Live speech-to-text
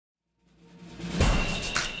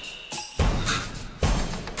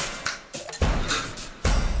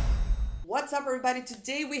what's up everybody?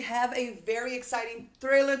 Today we have a very exciting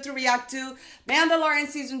trailer to react to. Mandalorian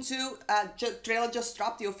Season 2 trailer just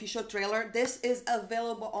dropped, the official trailer. This is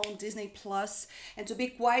available on Disney Plus, and to be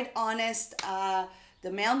quite honest, The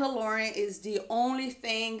Mandalorian is the only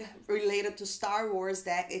thing related to Star Wars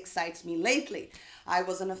that excites me lately. I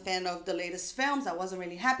wasn't a fan of the latest films, I wasn't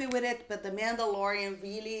really happy with it, but The Mandalorian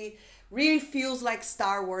really feels like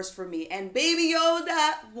Star Wars for me. And Baby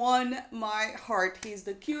Yoda won my heart. He's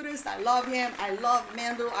the cutest. I love him. I love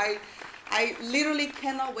Mando. I literally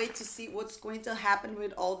cannot wait to see what's going to happen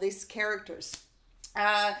with all these characters.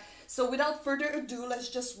 So without further ado, let's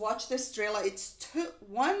just watch this trailer. It's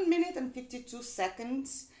 1 minute and 52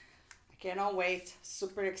 seconds. I cannot wait.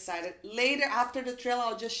 Super excited. Later, after the trailer,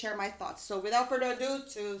 I'll just share my thoughts. So without further ado,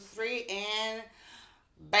 2, 3, and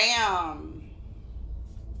bam!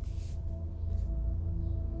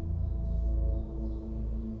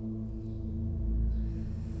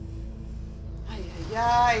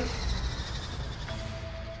 Yay!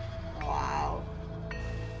 Wow.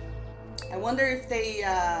 I wonder if they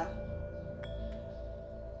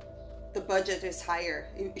the budget is higher.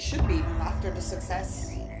 It should be after the success.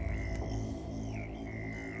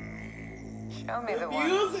 Show me the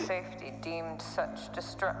one safety deemed such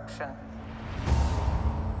destruction.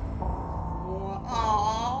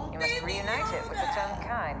 Aww, you must reunite it with its own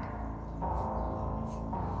kind.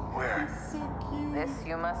 Where? So cute. This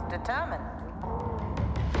you must determine.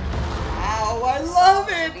 Wow, I love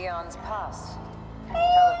it! Eons past tell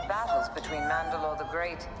of battles between Mandalore the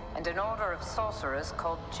Great and an order of sorcerers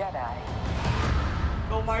called Jedi.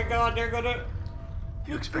 Oh my god, they're gonna...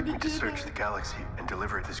 You expect me to search the galaxy and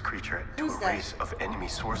deliver this creature to a race of enemy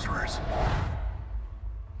sorcerers?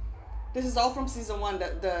 This is all from season 1,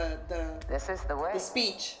 This is the way. the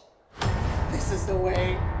speech. This is the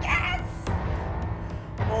way. Yes!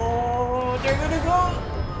 Oh, they're gonna go!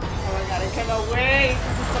 Oh my god, I cannot wait!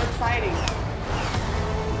 This is so exciting.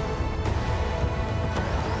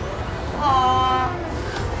 Aww.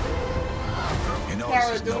 You know,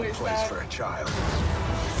 Cara this is no Dune is place back. for a child.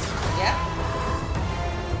 Yep.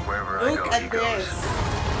 Wherever I Look go, at he goes. this.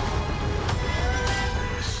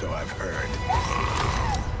 So I've heard.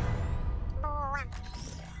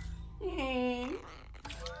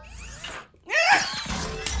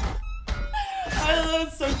 Oh,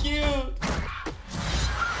 that's so cute.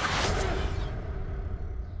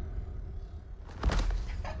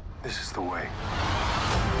 This is the way.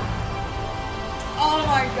 Oh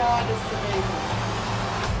my god, this is amazing.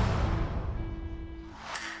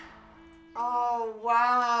 Oh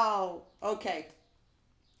wow. Okay.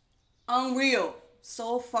 Unreal.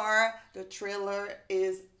 So far, the trailer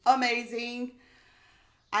is amazing.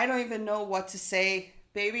 I don't even know what to say.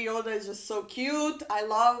 Baby Yoda is just so cute. I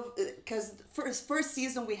love, because first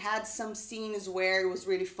season we had some scenes where it was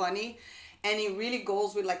really funny, and it really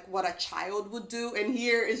goes with like what a child would do. And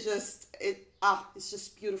here is just it's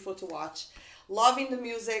just beautiful to watch. Loving the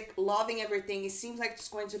music, loving everything. It seems like it's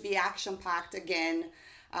going to be action packed again.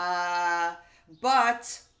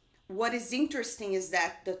 But what is interesting is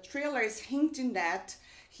that the trailer is hinting that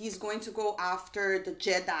he's going to go after the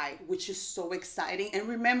Jedi, which is so exciting. And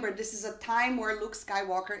remember, this is a time where Luke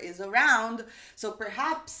Skywalker is around. So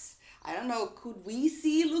perhaps, I don't know, could we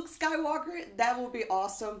see Luke Skywalker? That would be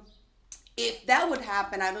awesome. If that would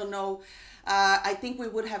happen, I don't know. I think we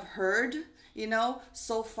would have heard, you know.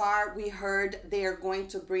 So far, we heard they are going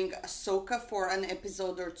to bring Ahsoka for an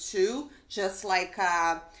episode or 2. Just like,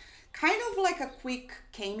 kind of like a quick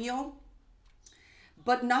cameo.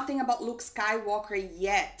 But nothing about Luke Skywalker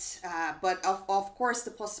yet. But of course,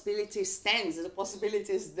 the possibility stands. The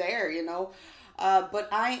possibility is there, you know. But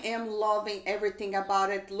I am loving everything about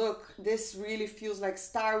it. Look, this really feels like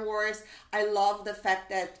Star Wars. I love the fact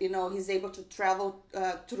that, you know, he's able to travel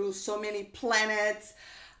through so many planets.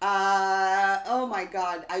 Oh my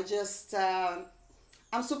God.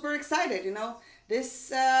 I'm super excited, you know.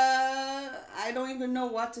 This, I don't even know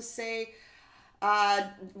what to say.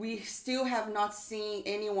 We still have not seen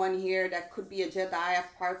anyone here that could be a Jedi,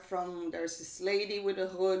 apart from there's this lady with a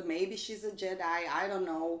hood. Maybe she's a Jedi, I don't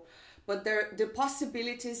know. But the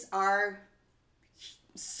possibilities are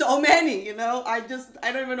so many, you know. I don't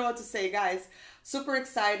even know what to say, guys. Super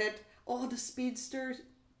excited. Oh, the speedster.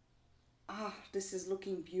 This is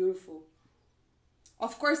looking beautiful.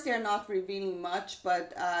 Of course, they're not revealing much,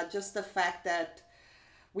 but just the fact that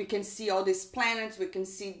we can see all these planets, we can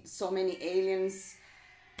see so many aliens.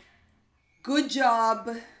 Good job,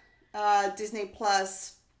 Disney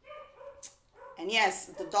Plus. And yes,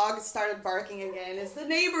 the dog started barking again. It's the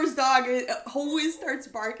neighbor's dog. It always starts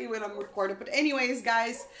barking when I'm recording. But anyways,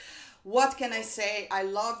 guys, What can I say? I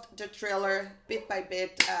loved the trailer bit by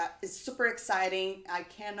bit. It's super exciting. I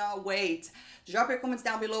cannot wait. Drop your comments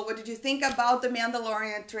down below. What did you think about the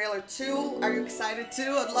Mandalorian trailer 2? Are you excited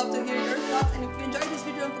too? I'd love to hear your thoughts. And if you enjoyed this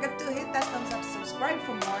video, don't forget to hit that thumbs up, subscribe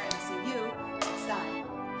for more, and I'll see you